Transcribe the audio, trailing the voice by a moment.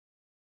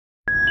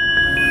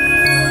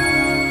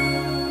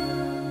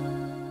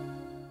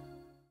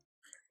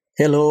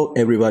Hello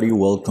everybody,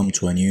 welcome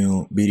to a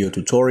new video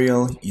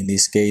tutorial. In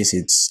this case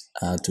it's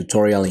a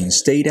tutorial in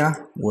Stata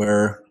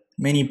where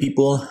many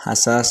people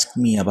has asked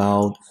me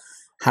about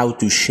how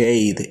to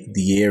shade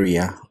the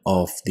area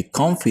of the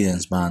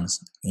confidence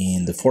bands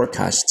in the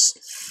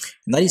forecasts.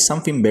 And that is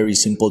something very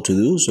simple to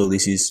do, so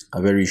this is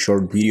a very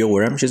short video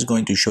where I'm just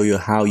going to show you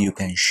how you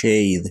can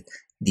shade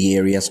the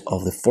areas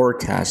of the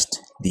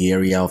forecast, the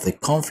area of the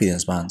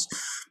confidence bands.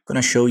 I'm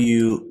going to show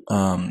you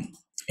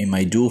in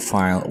my do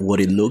file what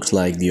it looks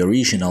like, the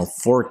original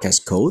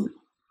forecast code.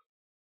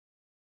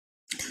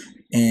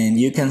 And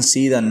you can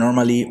see that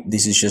normally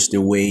this is just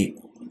the way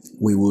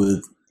we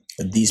would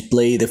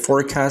display the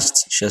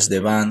forecast, just the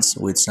bands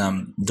with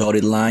some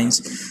dotted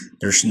lines.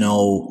 There's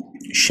no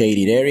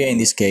shaded area in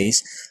this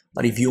case,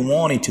 but if you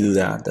wanted to do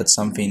that, that's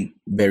something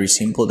very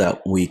simple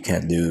that we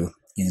can do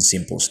in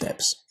simple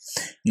steps.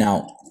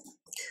 Now,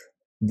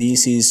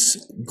 this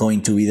is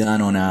going to be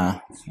done on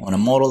a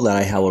model that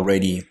I have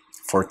already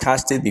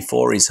forecasted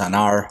before. It's an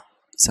R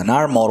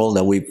model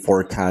that we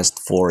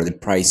forecast for the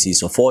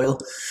prices of oil.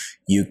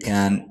 You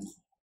can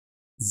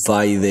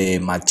buy the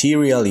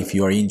material if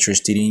you are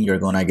interested in. You're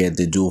gonna get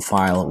the do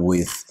file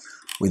with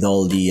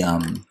all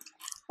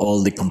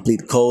the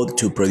complete code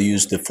to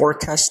produce the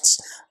forecasts.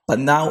 But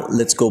now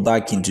let's go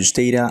back into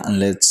Stata and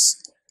let's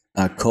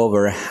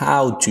cover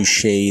how to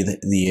shade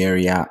the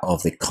area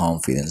of the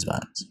confidence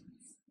bands.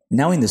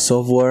 Now in the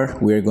software,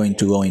 we're going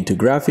to go into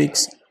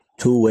graphics,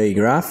 two-way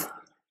graph.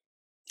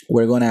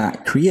 We're gonna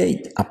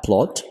create a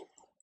plot.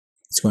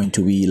 It's going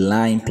to be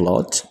line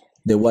plot.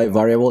 The y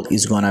variable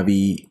is gonna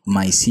be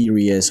my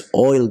series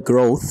oil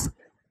growth.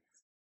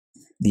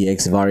 The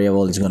x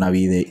variable is gonna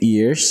be the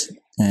years,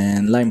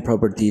 and line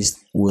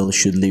properties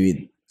should leave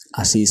it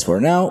as is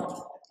for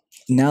now.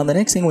 Now the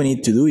next thing we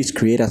need to do is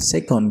create a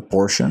second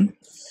portion.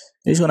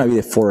 It's gonna be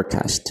the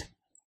forecast.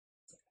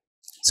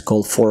 It's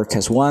called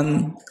forecast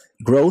 1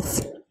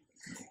 growth,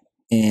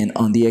 and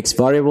on the x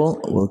variable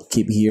we'll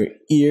keep here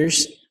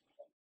years.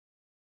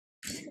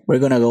 We're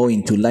gonna go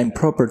into line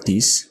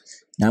properties.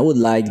 Now I would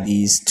like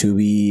this to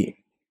be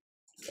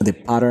the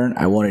pattern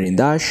I want it in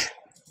dash.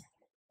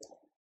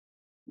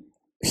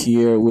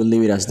 Here we'll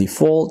leave it as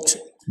default.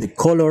 The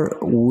color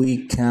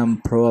we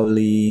can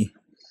probably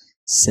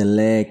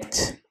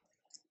select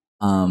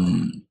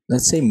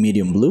let's say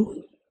medium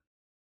blue.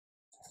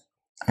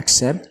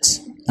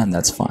 Accept, and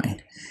that's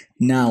fine.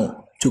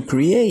 Now to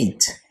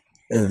create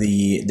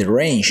the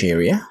range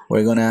area,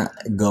 we're gonna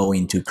go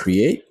into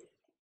create.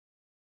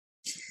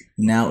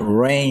 Now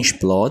range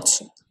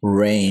plots,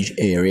 range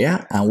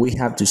area, and we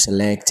have to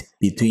select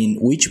between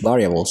which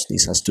variables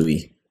this has to be.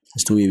 It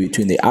has to be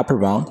between the upper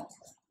bound,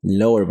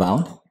 lower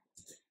bound.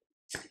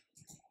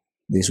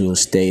 This will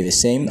stay the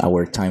same,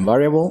 our time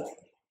variable.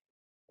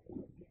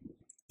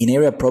 In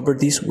area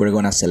properties, we're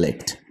gonna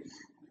select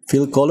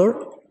fill color,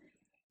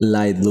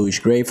 light bluish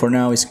gray for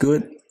now is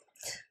good.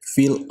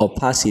 Fill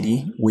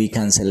opacity, we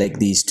can select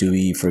this to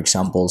be, for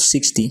example,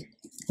 60.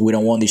 We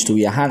don't want this to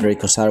be 100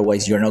 because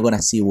otherwise you're not going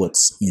to see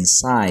what's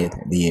inside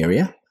the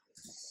area.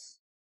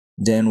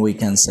 Then we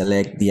can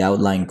select the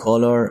outline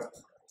color.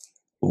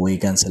 We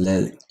can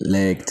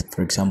select,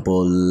 for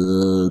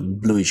example,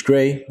 bluish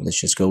gray. Let's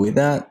just go with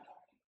that.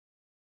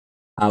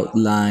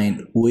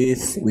 Outline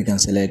width, we can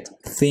select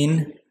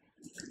thin,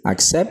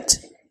 accept,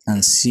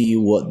 and see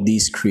what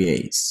this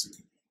creates.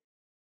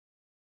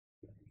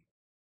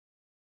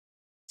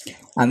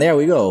 And there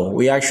we go.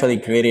 We actually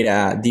created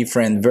a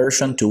different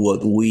version to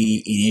what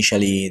we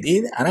initially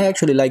did, and I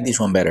actually like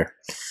this one better.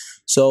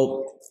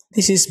 So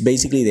this is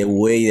basically the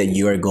way that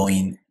you are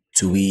going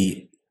to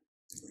be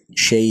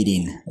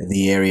shading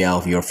the area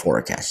of your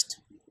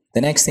forecast. The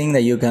next thing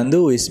that you can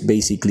do is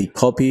basically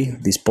copy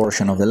this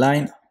portion of the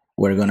line.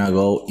 We're gonna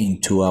go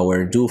into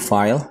our do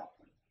file,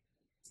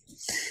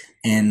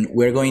 and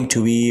we're going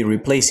to be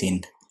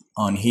replacing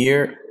on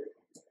here.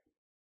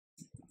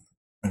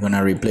 We're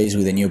gonna replace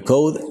with a new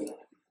code.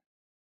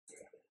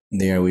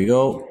 There we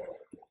go.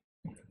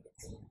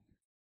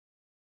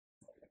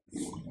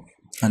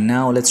 And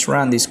now let's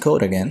run this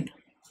code again.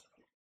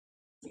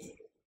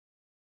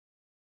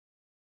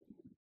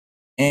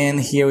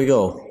 And here we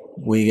go.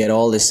 We get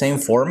all the same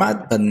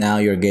format, but now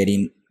you're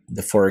getting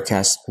the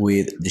forecast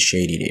with the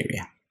shaded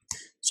area.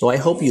 So I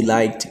hope you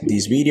liked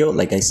this video.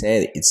 Like I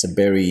said, it's a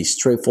very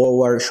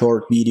straightforward,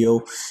 short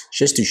video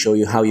just to show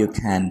you how you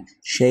can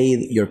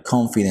shade your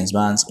confidence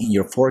bands in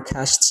your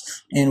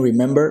forecasts. And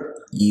remember,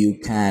 you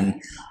can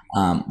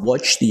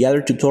watch the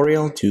other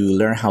tutorial to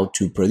learn how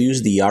to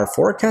produce the R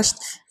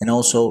forecast, and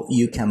also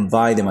you can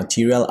buy the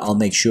material. I'll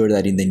make sure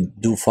that in the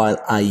do file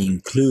I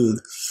include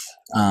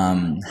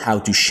how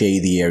to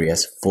shade the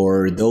areas.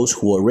 For those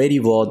who already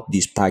bought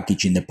this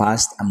package in the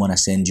past, I'm gonna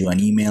send you an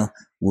email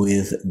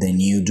with the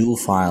new do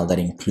file that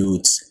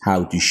includes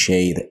how to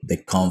shade the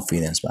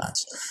confidence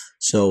bands.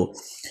 So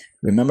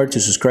remember to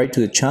subscribe to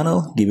the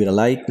channel, give it a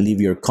like,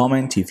 leave your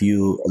comment if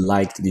you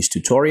liked this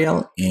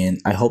tutorial, and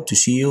I hope to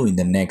see you in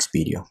the next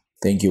video.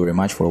 Thank you very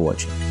much for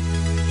watching.